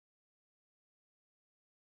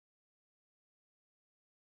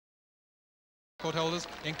record holders,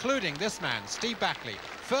 including this man, Steve Backley.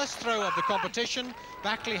 First throw of the competition.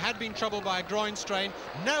 Backley had been troubled by a groin strain.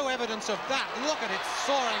 No evidence of that. Look at it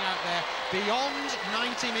soaring out there beyond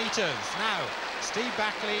 90 metres. Now, Steve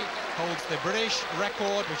Backley holds the British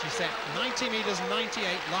record, which he set 90 metres 98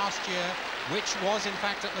 last year, which was in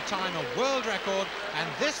fact at the time a world record, and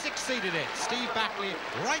this exceeded it. Steve Backley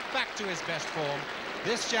right back to his best form.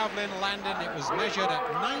 This javelin landed, it was measured at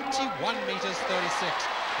 91 metres 36.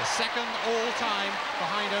 The second all-time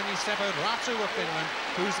behind only Seppo Ratu of Finland,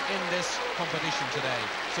 who's in this competition today.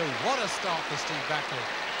 So what a start for Steve Backley,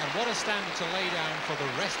 and what a standard to lay down for the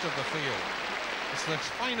rest of the field. It's the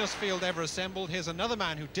finest field ever assembled. Here's another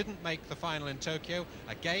man who didn't make the final in Tokyo.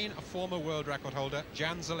 Again, a former world record holder,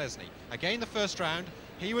 Jan Zelezny. Again, the first round,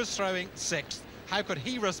 he was throwing sixth. How could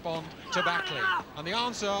he respond to Backley? And the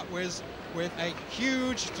answer was with a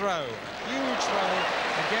huge throw. Huge throw,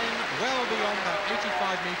 again, well beyond that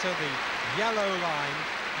 85-metre, the yellow line.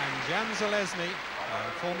 And Jan Zelezny,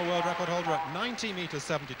 former world record holder at 90 metres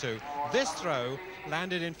 72. This throw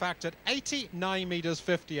landed, in fact, at 89 metres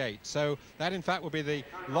 58. So that, in fact, will be the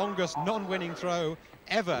longest non-winning throw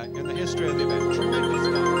ever in the history of the event. Tremendous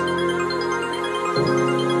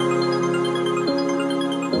start.